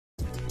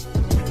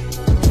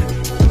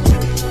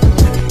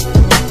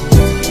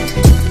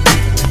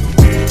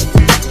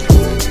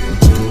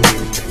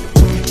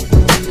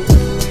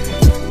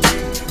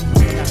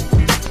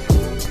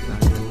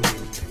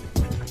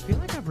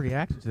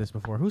reacted to this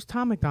before. Who's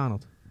Tom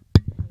McDonald?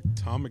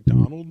 Tom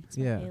McDonald? It's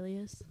my Yeah.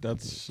 alias.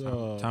 That's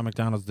Tom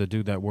McDonald's the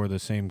dude that wore the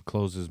same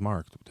clothes as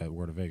Mark that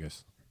wore to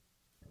Vegas.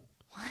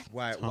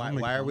 Why Tom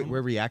are we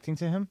McDonald? reacting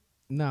to him?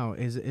 No,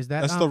 is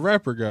that? that's the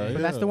rapper guy.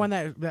 But that's the yeah. one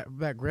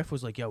that Griff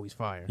was like, "Yo, he's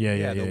fire."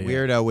 Yeah. The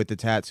weirdo with the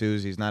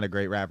tattoos. He's not a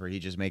great rapper. He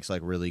just makes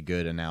like really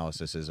good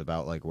analyses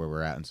about like where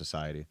we're at in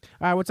society.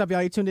 All right, what's up,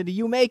 y'all? You tuned into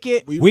You Make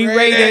It. We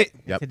rate it.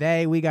 Yep.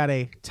 Today we got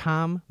a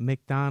Tom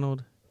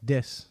McDonald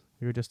diss.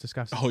 We were just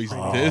discussing. Oh, he's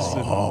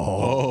dissing.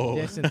 Oh.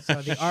 Dissing. So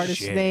the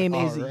artist's name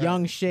is All right.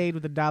 Young Shade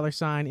with a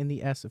 $ in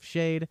the S of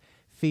Shade,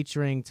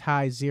 featuring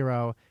Ty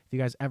Zero. Have you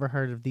guys ever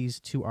heard of these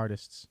two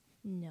artists?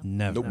 No.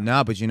 Never.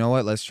 Nah, but you know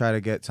what? Let's try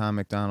to get Tom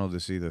McDonald to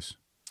see this.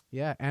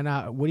 Yeah, and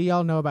what do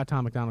y'all know about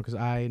Tom McDonald? Because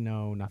I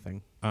know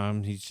nothing.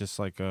 He's just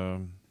like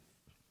a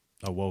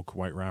woke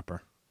white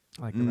rapper.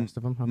 Like the rest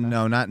of them. Okay.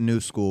 No, not new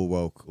school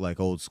woke, like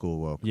old school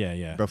woke.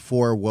 Yeah.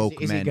 Before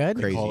woke Is he meant good?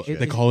 crazy shit.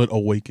 They call it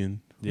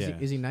Awaken. Yeah.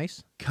 Is he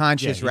nice?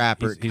 Conscious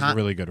rapper. He's a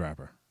really good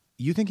rapper.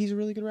 You think he's a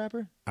really good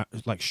rapper?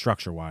 Like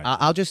structure wise.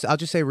 I'll just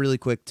say really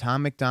quick.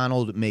 Tom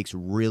McDonald makes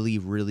really,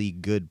 really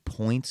good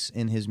points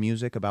in his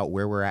music about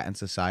where we're at in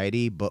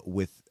society, but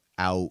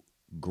without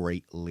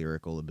great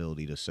lyrical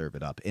ability to serve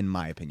it up. In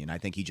my opinion, I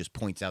think he just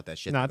points out that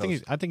shit. No,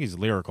 that I think he's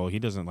lyrical. He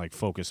doesn't like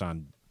focus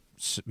on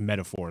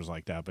metaphors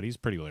like that, but he's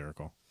pretty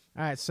lyrical.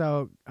 All right,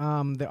 so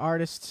the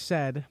artist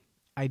said,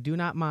 "I do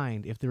not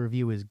mind if the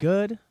review is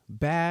good,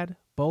 bad,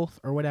 both,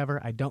 or whatever.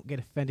 I don't get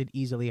offended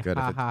easily. good.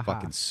 Ha If it ha ha."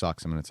 fucking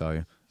sucks, I'm gonna tell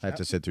you. I have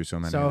to sit through so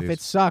many. So of if these.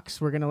 it sucks,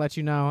 we're gonna let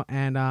you know,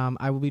 and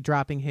I will be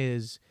dropping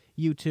his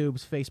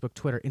YouTube's, Facebook,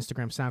 Twitter,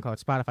 Instagram,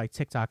 SoundCloud, Spotify,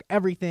 TikTok,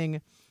 everything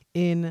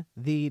in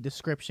the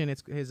description.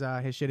 It's his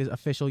shit is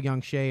official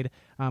Young Shade,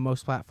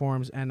 most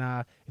platforms, and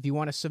if you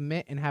want to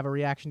submit and have a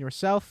reaction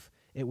yourself,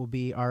 it will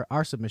be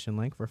our submission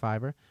link for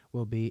Fiverr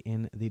will be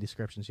in the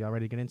description. So y'all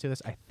ready to get into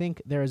this? I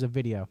think there is a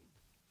video.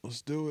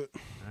 Let's do it.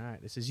 All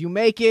right, this is You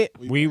Make It.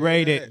 We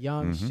rate it.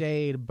 Young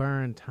Shade,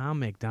 Burn, Tom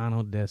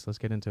McDonald diss. Let's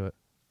get into it.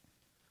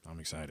 I'm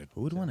excited.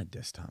 Who would want to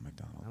diss Tom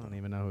McDonald? I don't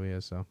even know who he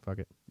is, so fuck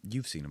it.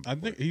 You've seen him. I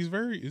think he's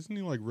isn't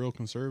he like real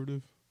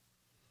conservative?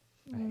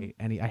 I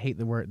hate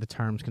the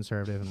terms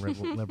conservative and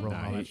liberal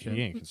and all Nah, that shit.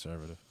 he ain't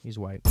conservative. He's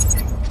white.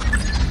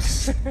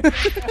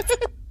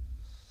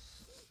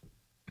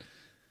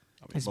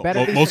 It's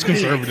better. Most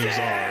conservatives are.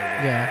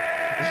 Yeah.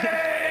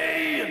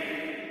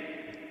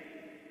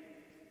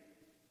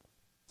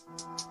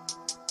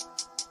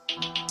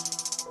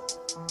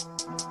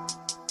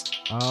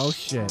 Oh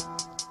shit.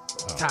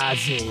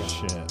 Tazia.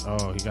 Shit.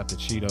 Oh, he got the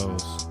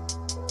Cheetos.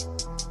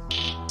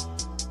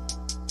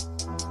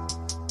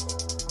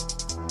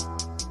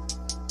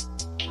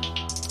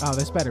 Oh,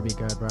 this better be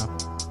good, bro. Burn,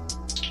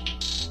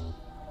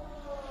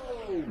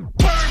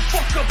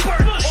 fucker,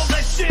 burn. All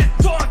that shit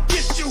talk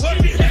gets you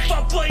hurt. If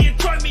I play it,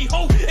 try me,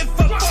 ho. If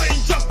I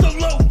fight, drop the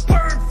low.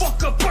 Burn,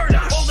 fucker, burn.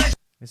 All that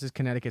This is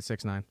Connecticut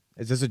 6ix9ine.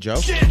 Is this a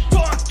joke? shit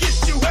talk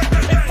gets you hurt.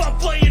 If I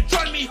play it,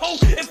 try me, ho.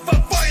 If I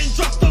fight,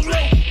 drop the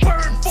low.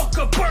 Burn,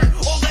 fucker, burn.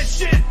 All that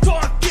shit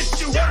talk gets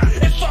you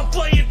hurt. If I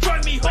play it,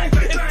 try me, ho.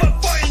 If I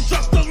fight,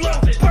 drop the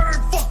low. Burn,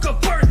 fucker,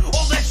 burn.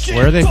 All that shit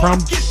Where are they from?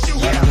 talk gets you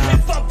hurt.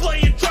 If I play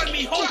it, try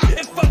me, ho.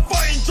 If I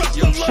fight, drop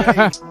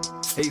the low.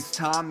 Ace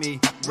Tommy,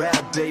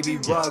 rap baby,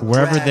 rug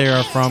Wherever rat. they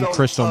are from, So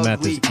crystal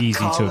meth is ugly, easy to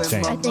calling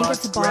obtain. my I think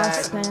it's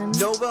muskrat. Boston.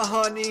 Nova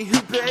honey,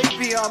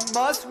 baby, I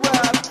must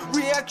rap.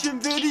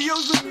 Reaction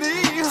videos with me,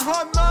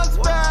 I must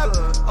rap.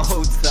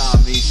 Oh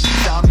Tommy,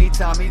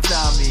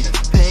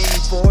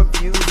 paying for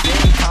views,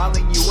 ain't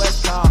calling you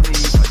as Tommy.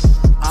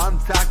 I'm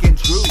talking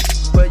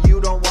truth, but you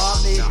don't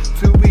want me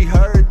to be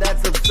heard.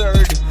 That's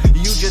absurd.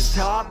 You just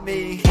taught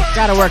me.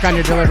 Gotta work on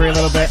your delivery a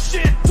little bit.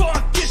 Shit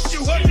talk gets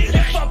you hurt.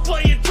 If I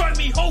play it, try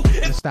me, ho.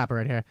 Just stop it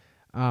right here.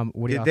 What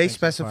do Did y'all they think so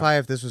far? specify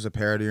if this was a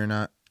parody or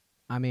not?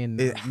 I mean,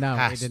 It no,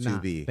 has they did to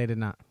not. be. They did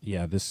not.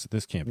 Yeah, this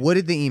can't be. What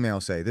did the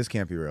email say? This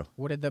can't be real.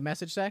 What did the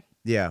message say?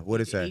 Yeah, what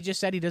did it He say? just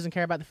said he doesn't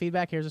care about the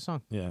feedback. Here's a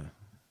song. Yeah.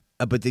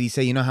 But did he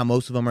say, you know how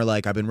most of them are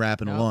like, I've been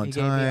rapping a No, long he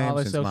gave me all time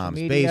his since social mom's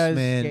medias.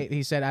 basement.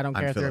 He said, I don't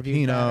I'm care if the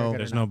review's bad or Filipino. good or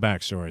There's not. no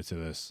backstory to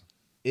this.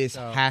 It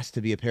So- has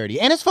to be a parody.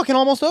 And it's fucking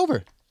almost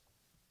over.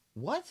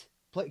 What?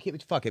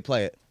 Fuck it,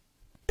 play it.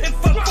 If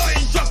I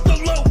fight, drop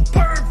the low.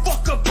 Burn,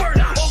 fucker,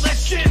 burn. All that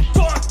shit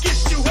talk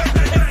gets you hurt.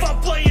 If I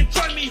play it,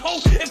 try me, ho.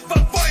 If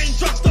I fight,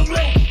 drop the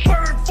low.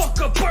 Burn,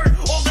 fucker, burn.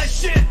 All that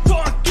shit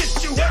talk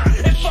gets you hurt.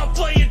 If I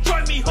play it,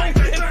 try me, ho.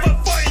 If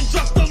I fight,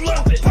 drop the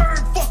low. Burn,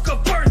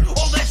 fucker, burn.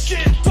 All that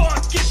shit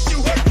talk gets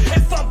you hurt.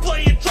 If I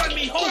play it, try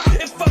me, ho.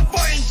 If I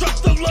fight, drop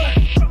the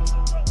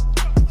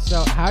low.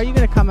 So how are you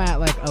gonna come at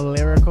like a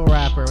lyrical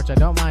rapper, which I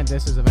don't mind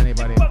disses of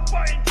anybody, If I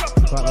fight, drop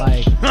the but low.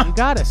 like you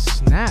gotta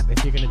snap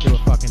if you're gonna do a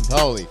fucking diss.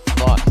 Holy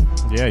fuck.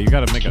 Yeah, you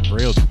got to make a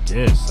real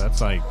diss.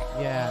 That's like,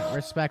 Yeah,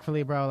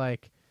 respectfully, bro.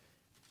 Like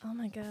Oh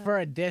my god. for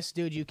a diss,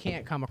 dude, you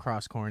can't come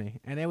across corny,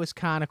 and it was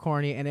kind of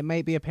corny, and it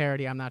may be a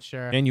parody. I'm not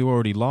sure. and you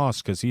already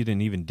lost because he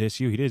didn't even diss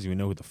you. He doesn't even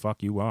know who the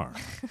fuck you are.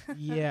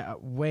 Yeah,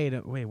 wait.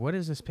 What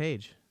is this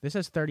page? This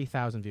has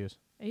 30,000 views.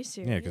 Are you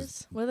serious?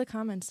 'cause- What do the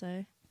comments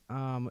say?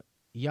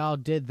 Y'all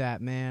did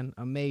that, man.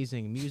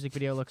 Amazing. Music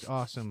video looks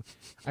awesome.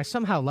 I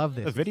somehow love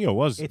this. The video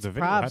was. It's the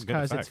video props had good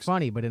because effects. it's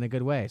funny, but in a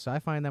good way. So I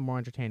find that more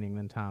entertaining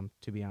than Tom,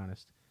 to be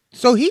honest.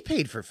 So he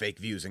paid for fake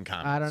views and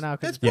comments. I don't know. 'cause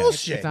That's it's-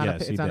 bullshit. It's on,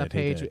 Yes, he it's on a did, he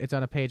page. did. It's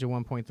on a page of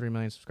 1.3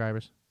 million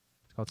subscribers.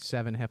 It's called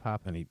 7 Hip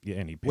Hop. And he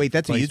paid Wait, for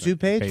that's a placement. YouTube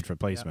page? Paid for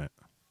placement.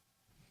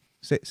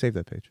 Save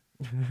that page.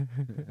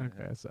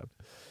 Okay, I subbed.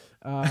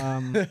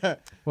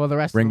 Well, the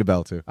rest. Ring of the them,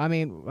 bell too. I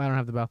mean, I don't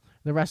have the bell.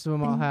 The rest of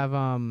them all have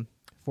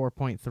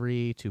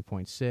 4.3,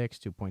 2.6,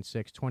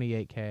 2.6,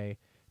 28K,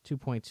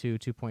 2.2,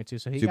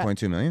 2.2. So he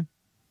 2.2 million.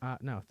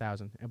 got no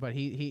 1,000. But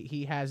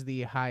he has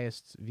the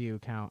highest view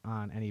count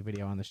on any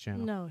video on this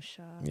channel. No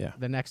shot. Yeah.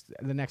 The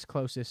next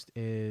closest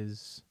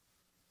is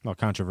Well,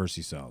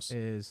 controversy sells.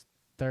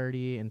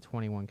 30 and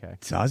 21K.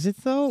 Does it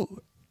though?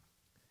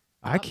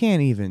 I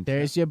can't even.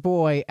 There's your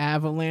boy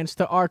Avalanche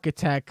the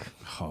Architect.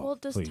 Oh, Well,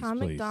 does please, Tom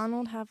please.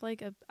 McDonald have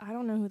like a? I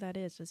don't know who that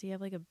is. Does he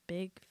have like a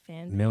big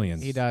fan? base?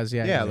 Millions. He does,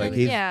 yeah. Yeah, he's like really-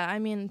 he's- Yeah, I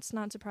mean, it's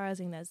not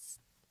surprising that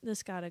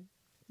this got a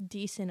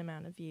decent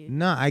amount of views.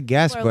 No, I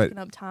guess, People are but looking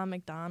up Tom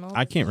McDonald.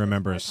 I can't It's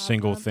remember a like pop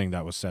single up. thing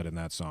that was said in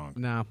that song.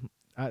 No.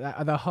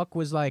 The hook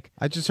was like,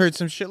 I just heard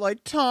some shit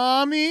like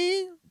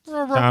Tommy.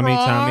 Tommy,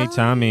 Tommy,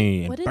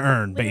 Tommy, What and did the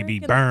burn, lyric baby,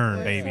 in the burn,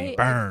 chorus baby, say?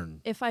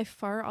 burn. If I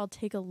fart, I'll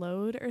take a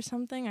load or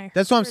something.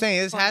 That's what I'm heard saying.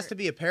 This has fart. to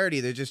be a parody.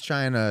 They're just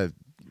trying to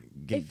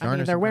get. I mean, garner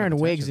they're some wearing kind of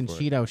wigs attention and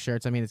for it. Cheeto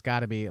shirts. I mean, it's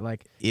got to be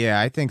like, Yeah,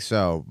 I think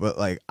so. But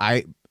like,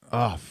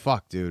 oh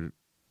fuck, dude.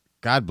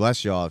 God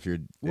bless y'all if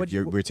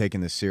we're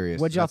taking this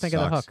serious. what'd y'all That think of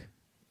the sucks. hook?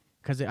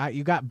 Because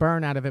you got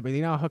burn out of it, but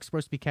you know, a hook's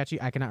supposed to be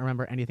catchy. I cannot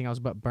remember anything else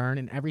but burn,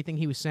 and everything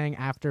he was saying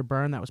after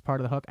burn that was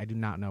part of the hook. I do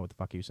not know what the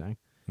fuck he was saying.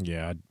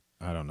 Yeah,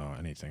 I don't know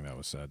anything that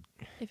was said.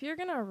 If you're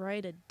gonna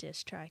write a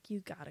diss track,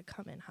 you gotta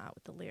come in hot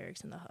with the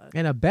lyrics and the hook.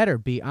 And a better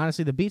beat.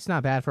 Honestly, the beat's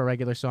not bad for a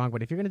regular song,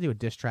 but if you're gonna do a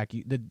diss track,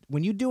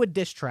 when you do a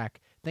diss track,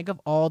 think of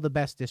all the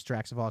best diss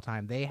tracks of all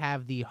time. They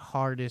have the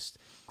hardest,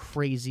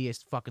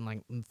 craziest, fucking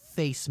like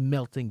face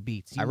melting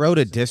beats. I wrote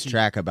a diss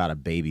track about a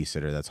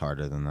babysitter that's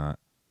harder than that.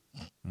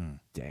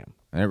 Damn.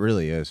 And it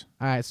really is.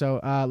 All right, so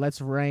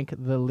let's rank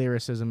the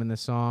lyricism in the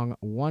song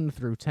 1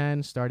 through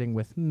 10, starting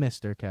with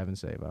Mr. Kevin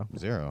Sabo.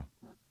 0.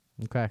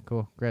 Okay,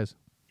 cool. Grizz.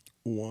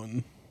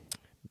 1.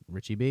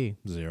 Richie B.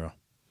 0.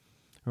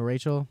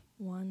 Rachel.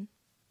 1.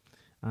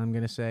 I'm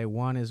gonna say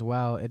 1 as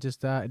well. It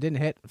just it didn't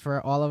hit for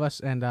all of us.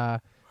 And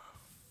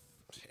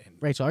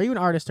Rachel, are you an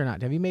artist or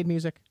not? Have you made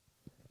music?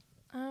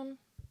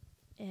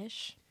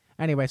 Ish.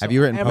 Anyway, so Have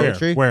you written every-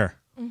 poetry? Where?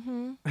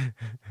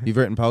 You've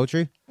written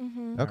poetry?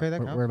 Mm-hmm. Okay, that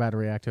We're counts. about to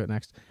react to it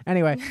next.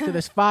 Anyway, so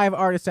there's 5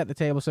 artists at the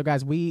table. So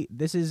guys,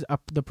 this is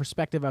the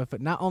perspective of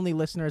not only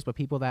listeners but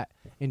people that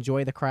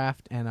enjoy the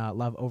craft and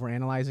love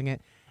overanalyzing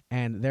it.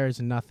 And there's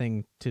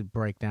nothing to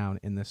break down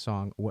in this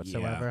song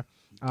whatsoever.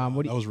 What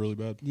do That you, was really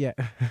bad. yeah.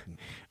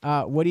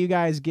 What do you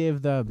guys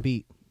give the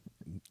beat?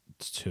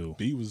 It's 2.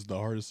 Beat was the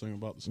hardest thing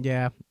about the song.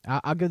 Yeah,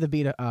 I'll give the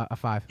beat a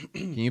 5.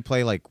 Can you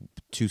play like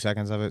 2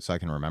 seconds of it so I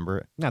can remember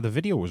it? Now the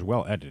video was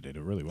well edited.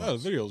 It really was. Yeah, the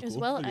video was It was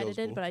cool. well Video was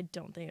edited, cool. but I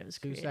don't think it was 2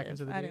 creative.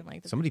 seconds of the I beat? didn't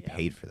like the Somebody video.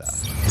 paid for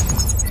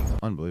that.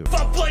 Unbelievable.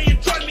 If I play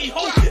it, drive me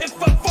home.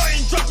 If I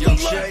find drop Yo,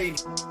 the low.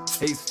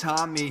 Shade, Ace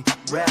Tommy,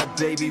 Rap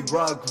Baby,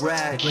 Rug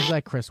Rat. It's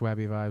like Chris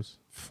Webby vibes.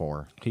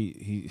 4.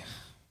 He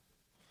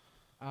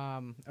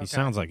Okay.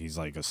 sounds like he's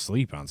like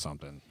asleep on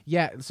something.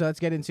 Yeah, so let's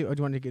get into. Oh, do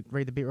you want to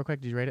rate the beat real quick?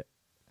 Did you rate it?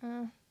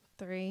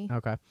 3.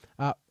 Okay.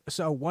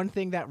 So one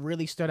thing that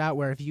really stood out,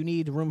 where if you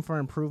need room for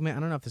improvement, I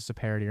don't know if this is a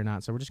parody or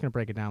not, so we're just gonna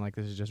break it down like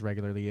this is just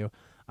regularly you.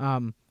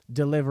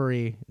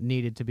 Delivery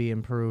needed to be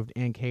improved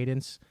and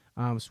cadence.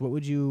 So what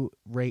would you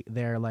rate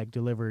their like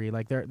delivery,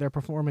 like their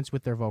performance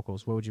with their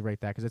vocals? What would you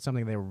rate that? Because it's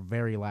something they were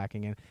very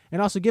lacking in.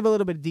 And also give a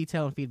little bit of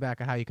detail and feedback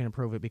on how you can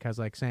improve it, because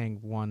like saying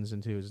 1s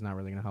and 2s is not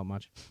really gonna help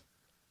much.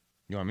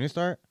 You want me to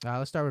start?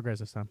 Let's start with Grizz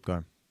this time. Go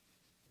ahead.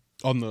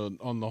 On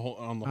the whole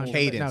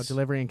Cadence. No,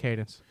 delivery and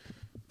cadence.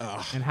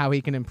 And how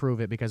he can improve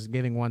it, because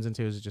giving 1s and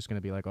 2s is just going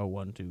to be like,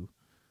 1, 2.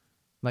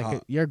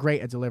 Like, you're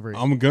great at delivery.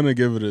 I'm gonna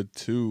give it a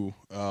 2.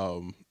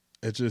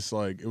 It's just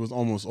like it was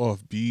almost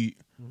off beat.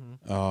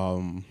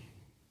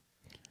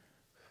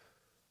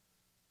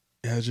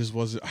 Yeah, it just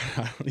wasn't.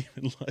 I don't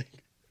even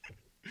like.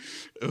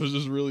 It was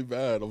just really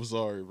bad. I'm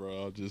sorry,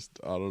 bro. I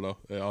don't know.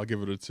 Yeah, I'll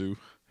give it a 2.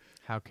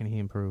 How can he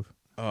improve?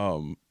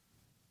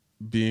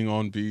 Being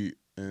on beat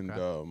and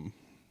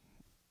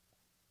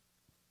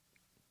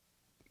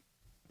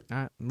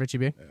Richie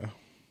B?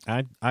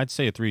 I'd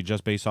say a 3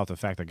 just based off the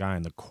fact the guy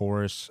in the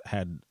chorus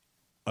had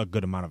a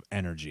good amount of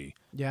energy.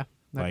 Yeah.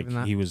 Not Like even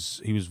that. he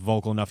was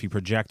vocal enough. He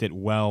projected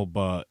well,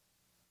 but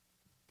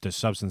the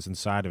substance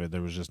inside of it,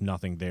 there was just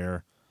nothing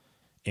there.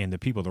 And the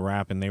people that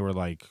rapping, they were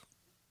like,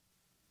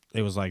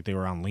 it was like they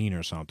were on lean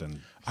or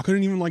something. I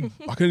couldn't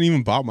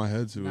even bob my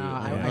head to No, it.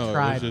 I don't know. It was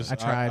tried. just- I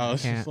tried. I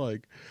was Can't. just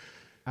like,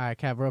 All right,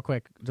 Kev, real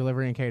quick.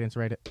 Delivery and cadence,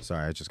 rate it.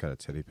 Sorry, I just got a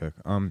titty pic.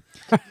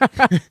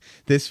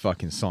 This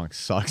fucking song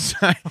sucks.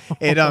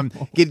 You know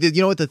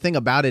what the thing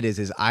about it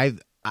is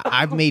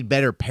I've made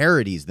better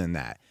parodies than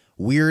that.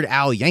 Weird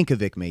Al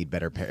Yankovic made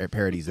better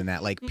parodies than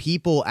that. Like,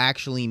 people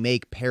actually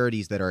make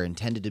parodies that are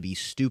intended to be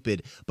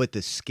stupid, but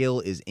the skill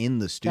is in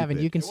the stupid.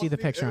 Kevin, you can see the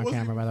picture on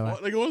camera, by the way.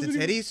 Like, it wasn't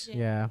The even, titties?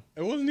 Yeah.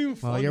 it wasn't even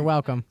funny. Well, you're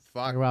welcome.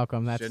 Fuck. You're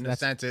welcome. Shouldn't have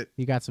sent it.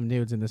 You got some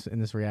nudes in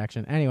this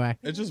reaction. Anyway,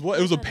 It just what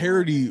it was a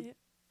parody.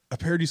 A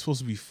parody's supposed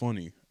to be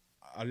funny.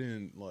 I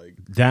didn't like.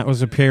 That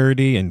was a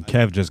parody, and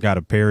Kev just got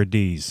a pair of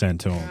D's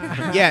sent to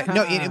him. Yeah,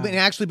 no,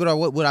 actually, but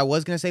what I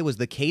was gonna say was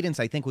the cadence.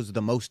 I think was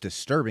the most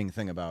disturbing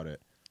thing about it.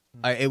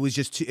 It was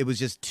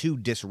just too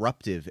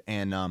disruptive.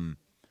 And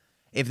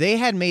if they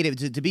had made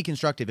it to be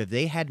constructive, if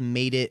they had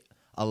made it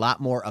a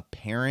lot more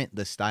apparent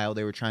the style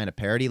they were trying to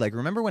parody, like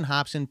remember when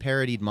Hobson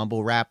parodied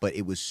mumble rap, but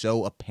it was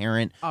so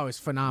apparent. oh, it's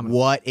phenomenal.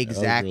 What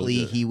exactly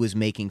really good. he was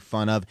making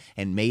fun of,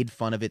 and made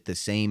fun of it the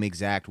same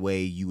exact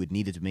way you would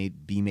need it to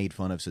be made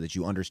fun of, so that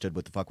you understood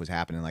what the fuck was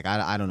happening. Like,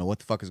 I don't know what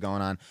the fuck is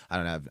going on. I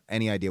don't have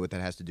any idea what that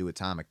has to do with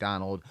Tom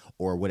McDonald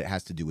or what it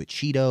has to do with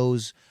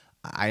Cheetos.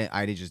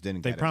 I just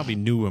didn't They get probably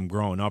knew him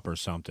growing up or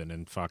something,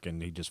 and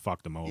he just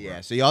fucked them over. it. Yeah,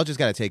 so y'all just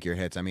got to take your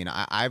hits. I mean,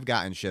 I've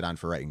gotten shit on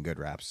for writing good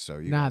raps, so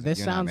you Nah, guys- this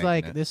you're not sounds making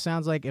like it. this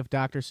sounds like if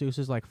Dr.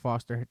 Seuss's like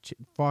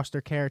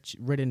foster care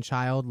ridden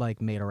child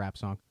like made a rap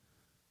song.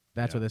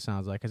 That's what this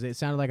sounds like, because it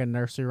sounded like a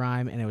nursery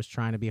rhyme and it was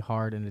trying to be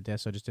hard in the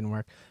diss, so it just didn't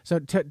work.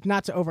 So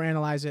not to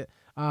overanalyze it,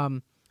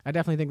 I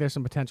definitely think there's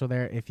some potential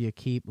there if you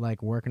keep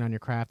like working on your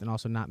craft and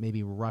also not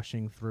maybe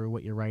rushing through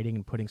what you're writing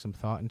and putting some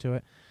thought into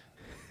it.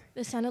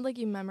 It sounded like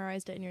you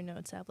memorized it in your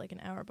notes app like an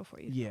hour before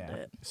you filmed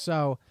it.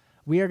 So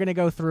we are going to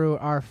go through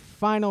our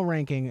final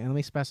ranking, and let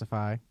me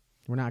specify.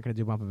 We're not going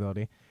to do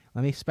bumpability.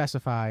 Let me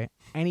specify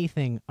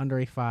anything under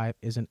a 5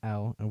 is an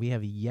L, and we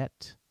have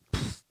yet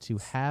to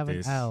have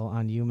an L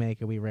on You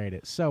Make It, We Rate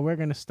It. So we're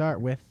going to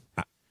start with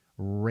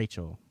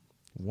Rachel.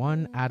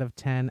 1 out of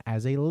 10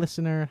 as a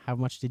listener. How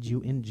much did you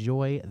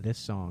enjoy this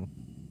song?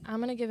 I'm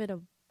going to give it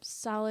a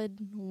solid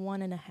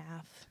 1.5.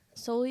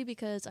 Solely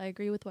because I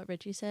agree with what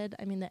Richie said.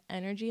 I mean, the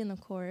energy in the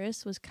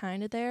chorus was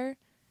kind of there,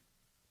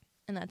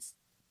 and that's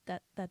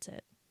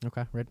it.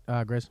 Okay,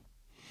 Grizz.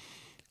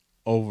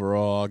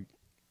 Overall,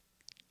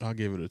 I'll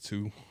give it a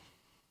 2.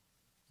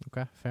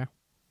 Okay, fair.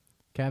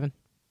 Kevin.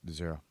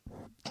 0.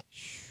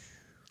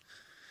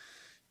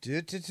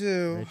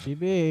 2. Richie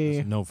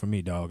B. No for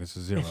me, dog. It's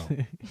a 0.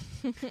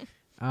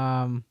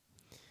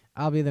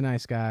 I'll be the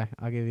nice guy.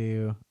 I'll give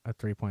you a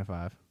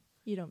 3.5.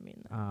 You don't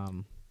mean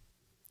that.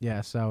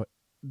 Yeah, so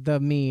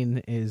the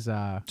mean is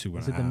 2.5.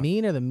 Is it the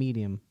mean or the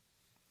medium,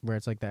 where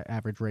it's like the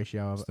average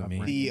ratio of the mean.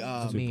 ranking?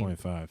 The, mean.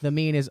 2.5. The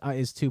mean is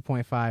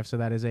 2.5, so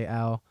that is a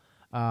L.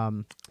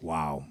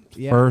 Wow.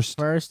 Yeah,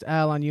 First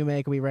L on You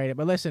Make It, We Rate It.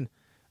 But listen,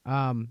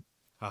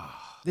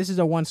 this is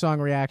a one song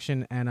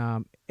reaction,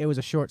 and it was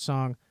a short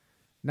song.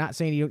 Not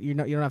saying you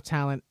don't have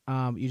talent.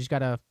 You just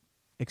gotta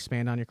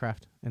expand on your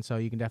craft, and so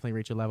you can definitely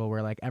reach a level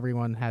where like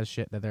everyone has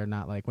shit that they're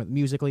not like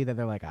musically that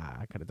they're like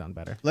I could have done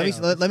better.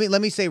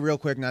 Let me say real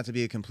quick, not to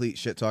be a complete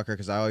shit talker,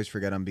 because I always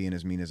forget I'm being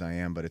as mean as I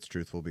am, but it's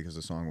truthful because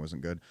the song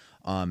wasn't good.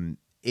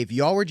 If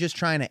y'all were just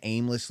trying to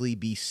aimlessly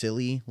be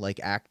silly like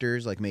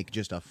actors, like make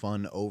just a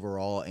fun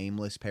overall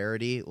aimless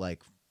parody,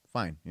 like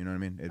fine, you know what I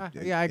mean?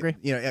 Yeah, I agree.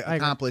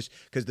 Accomplished,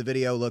 because the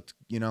video looked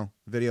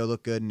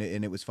good and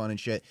it was fun and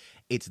shit.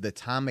 It's the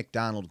Tom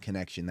McDonald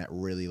connection that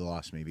really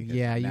lost me, because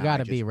Yeah, you now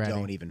gotta I just be ready.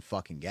 Don't even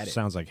fucking get it.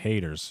 sounds like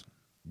haters.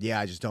 Yeah,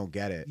 I just don't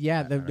get it. Yeah,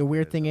 I don't the know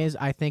weird what it thing though. is,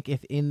 I think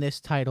if in this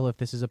title, if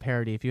this is a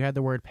parody, if you had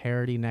the word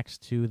parody next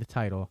to the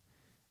title,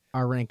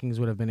 our rankings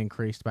would have been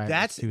increased by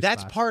That's 2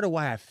 spots. part of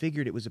why I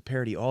figured it was a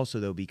parody also,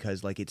 though,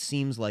 because like it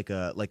seems like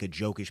a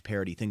jokish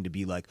parody thing to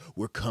be like,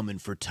 we're coming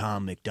for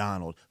Tom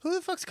McDonald. Who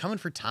the fuck's coming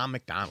for Tom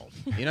McDonald?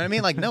 You know what I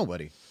mean? Like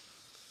nobody.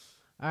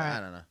 All right. I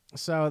don't know.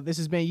 So this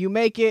has been You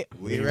Make It.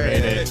 We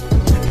rate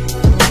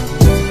it.